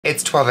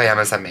It's 12 a.m.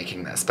 as I'm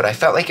making this, but I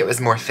felt like it was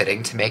more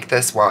fitting to make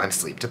this while I'm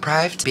sleep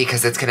deprived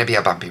because it's gonna be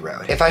a bumpy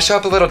road. If I show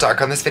up a little dark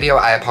on this video,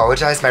 I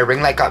apologize. My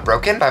ring light got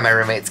broken by my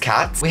roommate's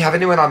cats. We have a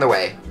new one on the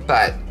way,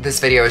 but this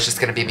video is just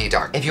gonna be me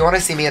dark. If you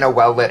wanna see me in a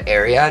well-lit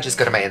area, just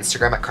go to my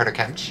Instagram at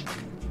Kench.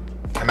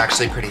 I'm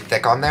actually pretty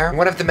thick on there.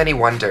 One of the many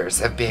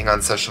wonders of being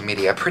on social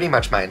media pretty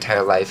much my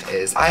entire life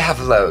is I have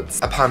loads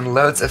upon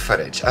loads of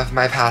footage of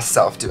my past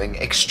self doing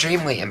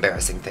extremely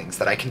embarrassing things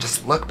that I can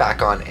just look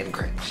back on and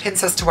cringe.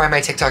 Hints as to why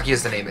my TikTok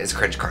username is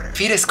Cringe Carter.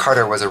 Fetus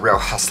Carter was a real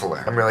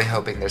hustler. I'm really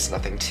hoping there's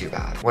nothing too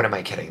bad. What am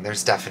I kidding?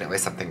 There's definitely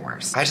something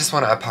worse. I just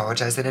want to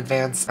apologize in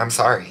advance. I'm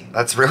sorry.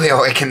 That's really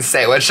all I can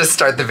say. Let's just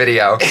start the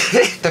video.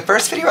 The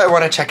first video I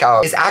want to check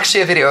out is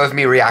actually a video of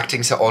me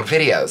reacting to old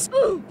videos.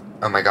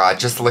 Oh my god,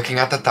 just looking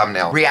at the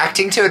thumbnail.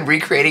 Reacting to and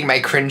recreating my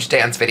cringe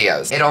dance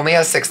videos. It only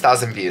has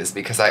 6,000 views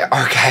because I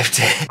archived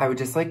it. I would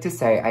just like to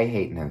say I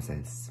hate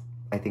noses.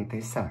 I think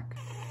they suck.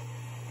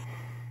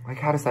 Like,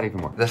 how does that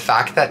even work? The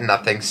fact that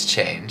nothing's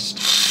changed.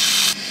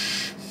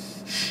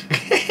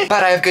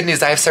 But I have good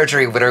news, I have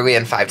surgery literally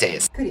in 5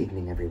 days. Good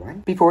evening, everyone.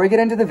 Before we get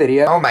into the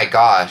video, oh my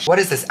gosh, what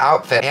is this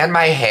outfit? And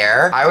my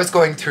hair? I was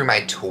going through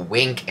my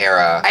twink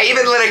era. I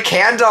even lit a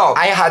candle.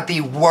 I had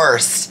the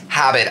worst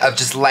habit of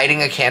just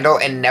lighting a candle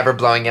and never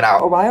blowing it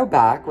out. A while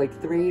back, like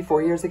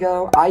 3-4 years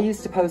ago, I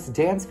used to post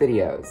dance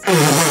videos.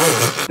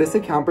 This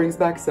account brings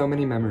back so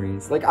many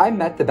memories. Like, I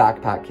met the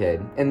backpack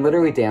kid and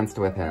literally danced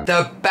with him.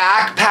 The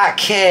backpack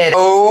kid!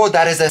 Oh,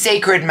 that is a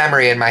sacred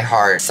memory in my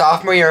heart.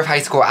 Sophomore year of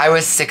high school, I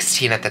was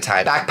 16 at the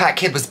time. Backpack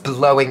kid was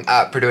blowing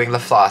up for doing the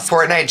floss.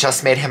 Fortnite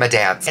just made him a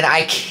dance. And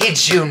I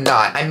kid you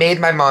not, I made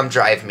my mom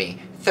drive me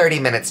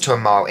 30 minutes to a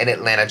mall in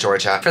Atlanta,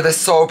 Georgia for the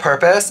sole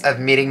purpose of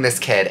meeting this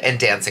kid and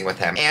dancing with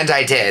him. And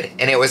I did,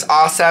 and it was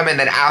awesome. And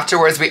then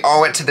afterwards we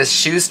all went to this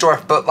shoe store,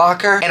 Foot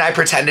Locker, and I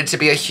pretended to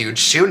be a huge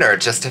shoe nerd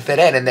just to fit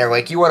in. And they're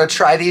like, you wanna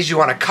try these? You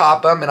wanna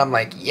cop them? And I'm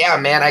like, yeah,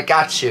 man, I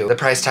got you. The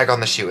price tag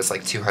on the shoe was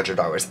like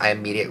 $200. I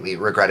immediately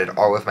regretted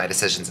all of my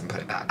decisions and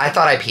put it back. I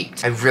thought I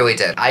peaked. I really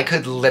did. I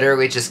could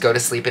literally just go to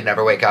sleep and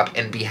never wake up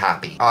and be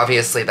happy.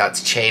 Obviously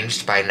that's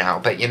changed by now,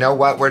 but you know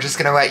what? We're just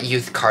gonna let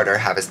Youth Carter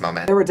have his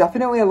moment. There were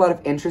definitely a lot of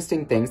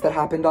interesting things that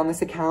happened on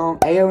this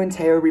account. Ayo and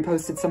Teo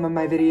reposted some of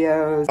my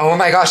videos. Oh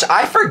my gosh,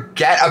 I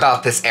forget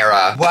about this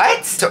era.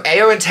 What? So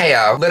Ayo and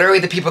Teo, literally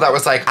the people that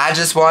was like, I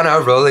just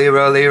wanna rolly,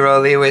 rolly,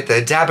 rolly with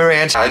a dabber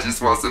ranch. I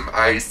just want some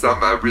ice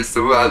on my wrist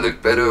so I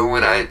look better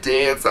when I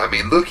dance. I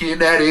mean,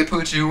 looking at it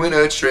put you in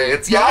a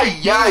trance. Yeah,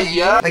 yeah,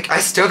 yeah. Like, I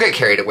still get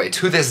carried away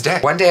to this day.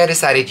 One day I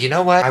decided, you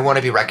know what? I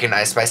wanna be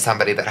recognized by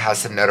somebody that has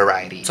some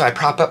notoriety. So I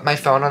prop up my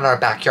phone on our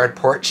backyard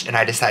porch and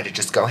I decided to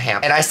just go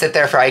ham. And I sit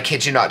there for, I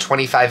kid you not,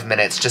 25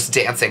 minutes just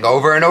dancing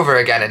over and over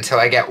again until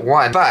I get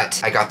one, but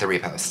I got the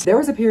repost. There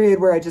was a period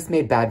where I just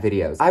made bad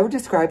videos. I would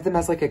describe them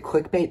as like a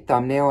clickbait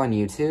thumbnail on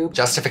YouTube.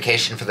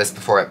 Justification for this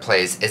before it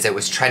plays is it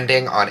was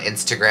trending on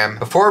Instagram.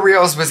 Before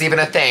Reels was even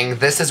a thing,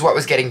 this is what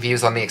was getting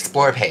views on the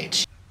Explore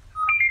page.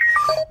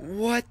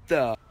 What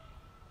the?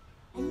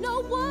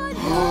 No one.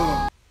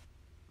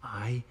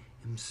 I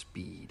am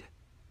Speed.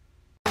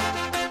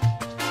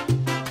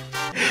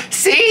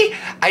 See?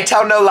 I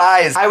tell no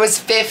lies. I was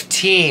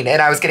 15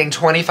 and I was getting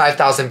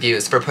 25,000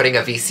 views for putting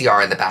a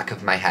VCR in the back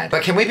of my head.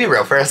 But can we be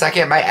real for a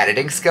second? My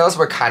editing skills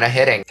were kind of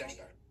hitting.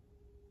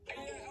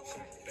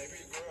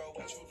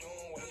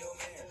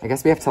 I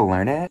guess we have to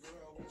learn it.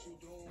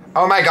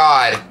 Oh my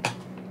god.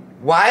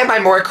 Why am I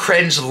more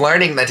cringe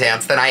learning the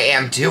dance than I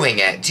am doing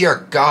it?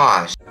 Dear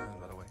gosh.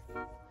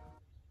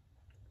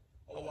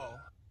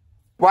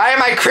 Why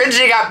am I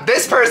cringing at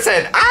this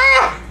person?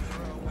 Ah!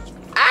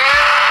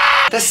 Ah!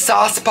 The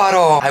sauce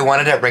bottle. I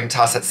wanted it ring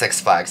toss at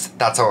Six Flags.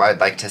 That's all I'd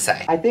like to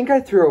say. I think I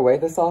threw away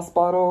the sauce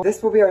bottle.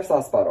 This will be our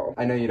sauce bottle.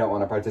 I know you don't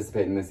want to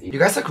participate in this either. You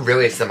guys look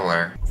really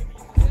similar.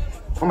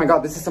 Oh my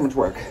god, this is so much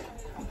work.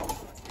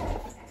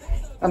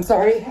 I'm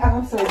sorry.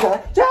 I'm sorry,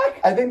 Jack. Jack!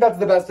 I think that's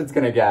the best it's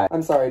gonna get.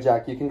 I'm sorry,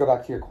 Jack. You can go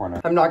back to your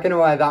corner. I'm not gonna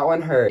lie, that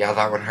one hurt. Yeah,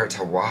 that one hurt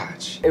to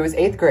watch. It was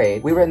 8th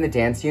grade. We were in the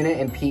dance unit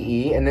in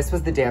PE, and this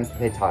was the dance that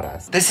they taught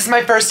us. This is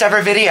my first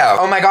ever video.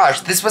 Oh my gosh,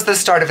 this was the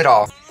start of it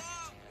all.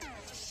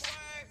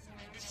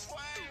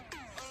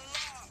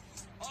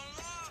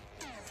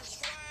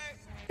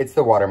 It's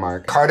the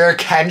watermark. Carter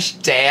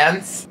Kench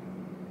dance?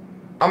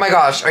 Oh my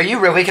gosh, are you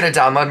really gonna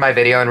download my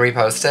video and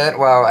repost it?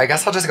 Well, I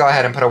guess I'll just go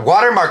ahead and put a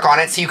watermark on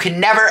it so you can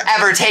never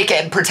ever take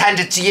it and pretend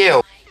it's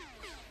you.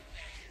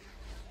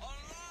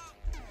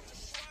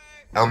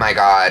 Oh my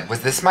god,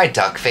 was this my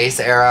duck face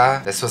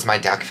era? This was my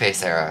duck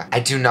face era.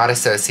 I do not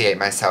associate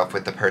myself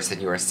with the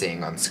person you are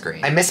seeing on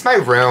screen. I miss my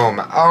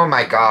room. Oh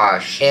my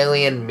gosh.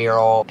 Alien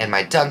mural, and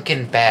my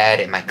Duncan bed,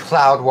 and my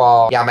cloud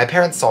wall. Yeah, my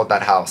parents sold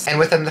that house. And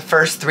within the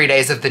first 3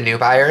 days of the new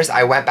buyers,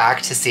 I went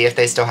back to see if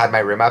they still had my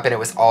room up and it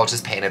was all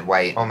just painted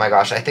white. Oh my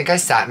gosh, I think I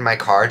sat in my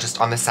car just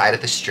on the side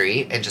of the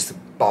street and just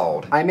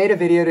bawled. I made a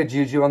video to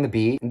Juju on the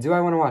beat. Do I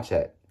want to watch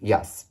it?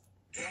 Yes.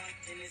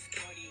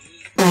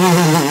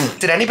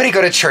 Did anybody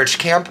go to church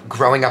camp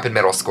growing up in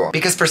middle school?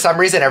 Because for some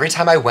reason, every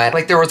time I went,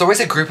 like there was always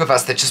a group of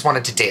us that just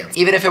wanted to dance.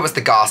 Even if it was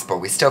the gospel,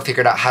 we still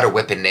figured out how to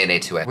whip a nene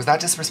to it. Was that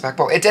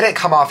disrespectful? It didn't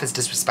come off as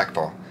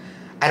disrespectful.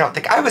 I don't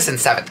think. I was in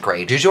 7th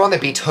grade. Juju on the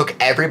Beat took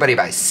everybody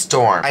by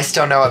storm. I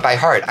still know it by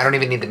heart. I don't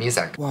even need the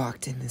music.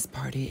 Walked in this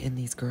party and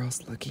these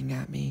girls looking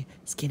at me,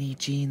 skinny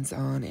jeans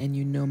on, and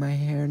you know my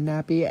hair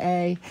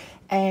nappy.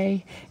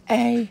 Okay.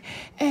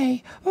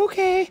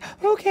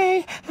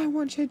 I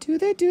want you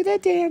to do the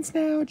dance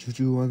now.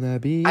 Juju on the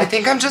Beat. I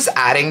think I'm just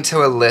adding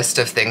to a list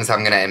of things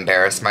I'm gonna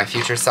embarrass my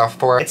future self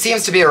for. It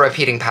seems to be a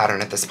repeating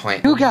pattern at this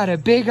point. You got a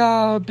big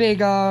old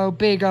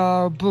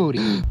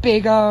booty.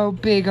 Big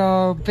old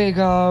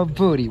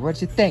booty.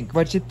 What you think?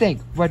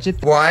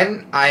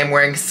 1, I am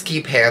wearing ski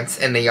pants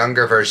in the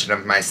younger version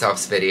of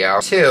myself's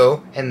video.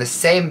 2, in the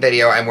same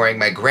video, I'm wearing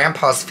my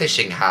grandpa's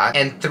fishing hat.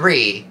 And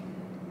 3,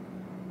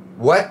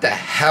 what the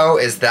hell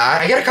is that?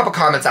 I get a couple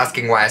comments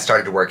asking why I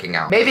started working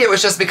out. Maybe it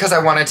was just because I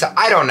wanted to,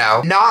 I don't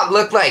know, not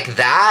look like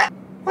that.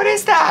 What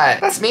is that?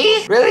 That's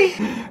me? Really?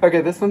 Okay,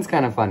 this one's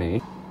kind of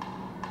funny.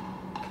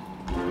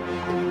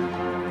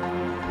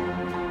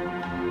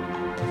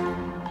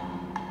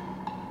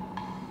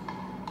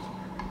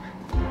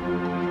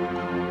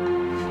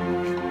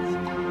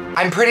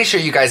 I'm pretty sure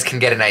you guys can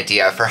get an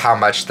idea for how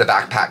much the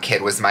backpack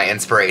kid was my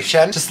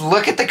inspiration. Just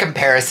look at the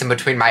comparison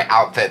between my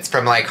outfits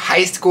from like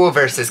high school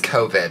versus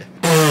COVID.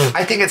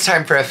 I think it's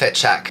time for a fit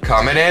check.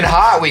 Coming in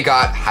hot, we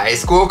got high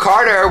school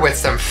Carter with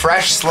some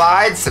fresh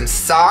slides, some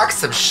socks,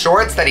 some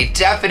shorts that he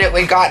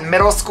definitely got in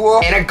middle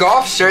school, and a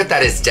golf shirt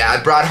that his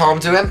dad brought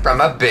home to him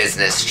from a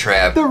business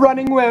trip. The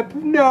running whip,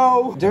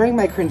 no! During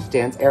my cringe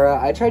dance era,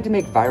 I tried to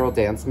make viral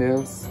dance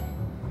moves.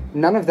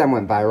 None of them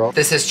went viral.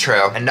 This is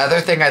true. Another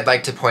thing I'd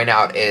like to point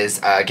out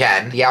is,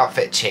 again, the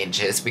outfit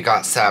changes. We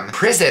got some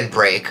Prison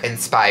Break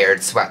inspired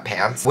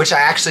sweatpants, which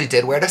I actually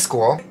did wear to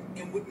school.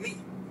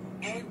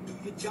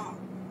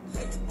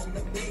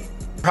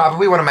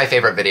 Probably one of my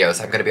favorite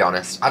videos, I'm gonna be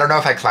honest. I don't know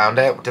if I clowned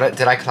it.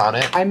 Did I clown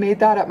it? I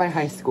made that at my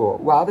high school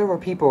while there were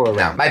people around.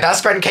 No. My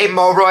best friend Kate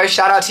Mulroy,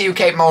 shout out to you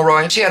Kate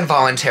Mulroy. She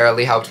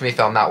involuntarily helped me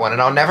film that one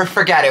and I'll never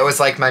forget. It was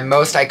like my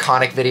most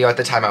iconic video at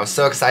the time. I was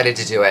so excited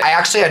to do it. I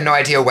actually had no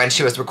idea when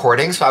she was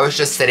recording, so I was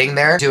just sitting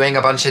there doing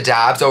a bunch of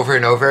dabs over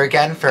and over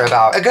again for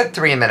about a good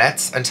 3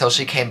 minutes until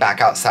she came back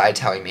outside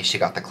telling me she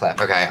got the clip.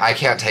 Okay, I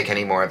can't take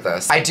any more of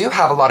this. I do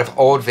have a lot of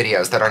old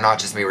videos that are not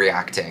just me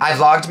reacting. I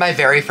vlogged my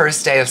very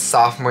first day of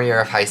sophomore year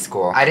of high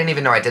school. I didn't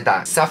even know I did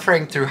that.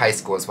 Suffering through high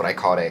school is what I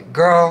called it.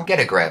 Girl, get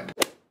a grip.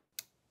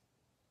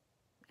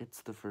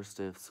 It's the first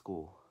day of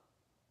school.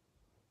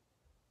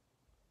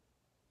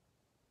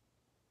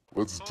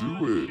 Let's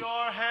do it.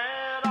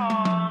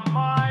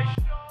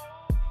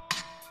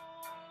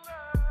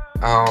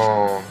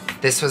 Oh,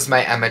 this was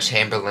my Emma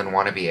Chamberlain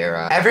wannabe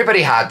era.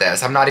 Everybody had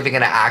this. I'm not even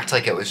gonna act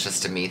like it was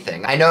just a me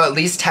thing. I know at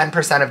least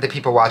 10% of the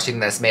people watching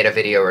this made a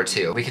video or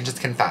two. We can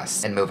just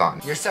confess and move on.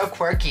 You're so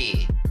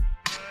quirky.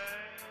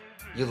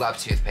 You love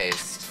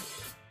toothpaste.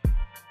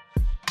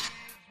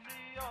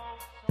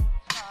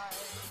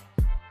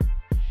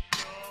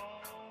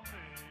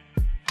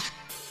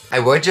 I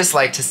would just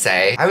like to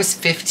say, I was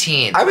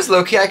 15. I was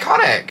low-key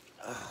iconic.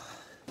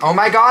 Oh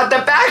my god, the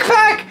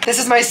backpack! This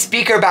is my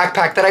speaker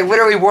backpack that I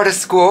literally wore to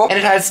school, and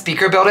it had a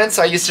speaker built in,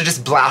 so I used to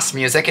just blast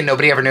music, and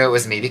nobody ever knew it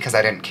was me because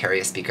I didn't carry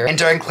a speaker. And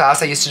during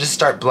class, I used to just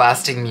start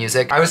blasting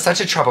music. I was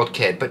such a troubled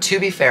kid, but to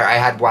be fair, I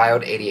had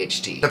wild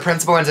ADHD. The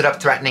principal ended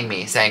up threatening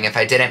me, saying if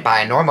I didn't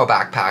buy a normal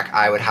backpack,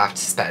 I would have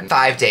to spend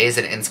 5 days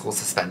in school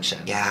suspension.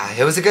 Yeah,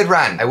 it was a good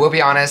run. I will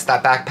be honest,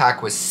 that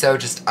backpack was so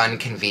just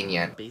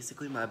inconvenient.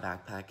 Basically, my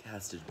backpack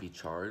has to be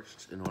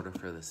charged in order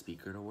for the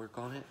speaker to work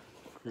on it.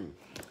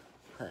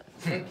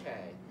 Okay,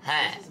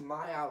 this is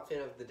my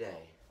outfit of the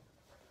day.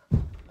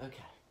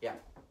 Okay, yeah.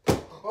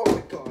 Oh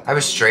my god. I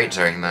was straight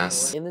during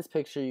this. In this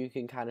picture, you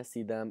can kind of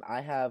see them. I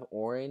have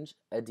orange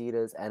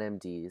Adidas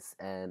NMDs,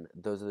 and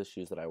those are the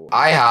shoes that I wore.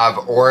 I have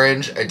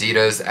orange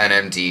Adidas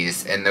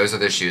NMDs, and those are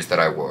the shoes that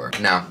I wore.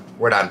 No,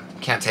 we're done.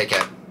 Can't take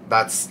it.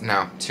 That's,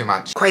 no, too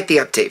much. Quite the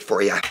update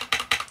for you.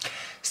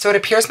 So it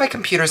appears my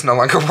computer's no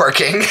longer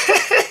working.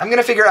 I'm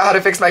gonna figure out how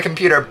to fix my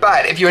computer,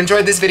 but if you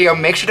enjoyed this video,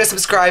 make sure to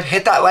subscribe,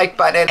 hit that like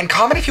button, and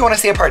comment if you wanna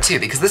see a part 2,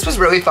 because this was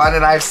really fun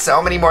and I have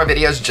so many more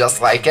videos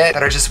just like it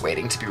that are just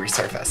waiting to be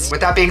resurfaced.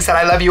 With that being said,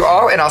 I love you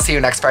all, and I'll see you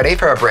next Friday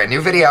for a brand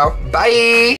new video. Bye!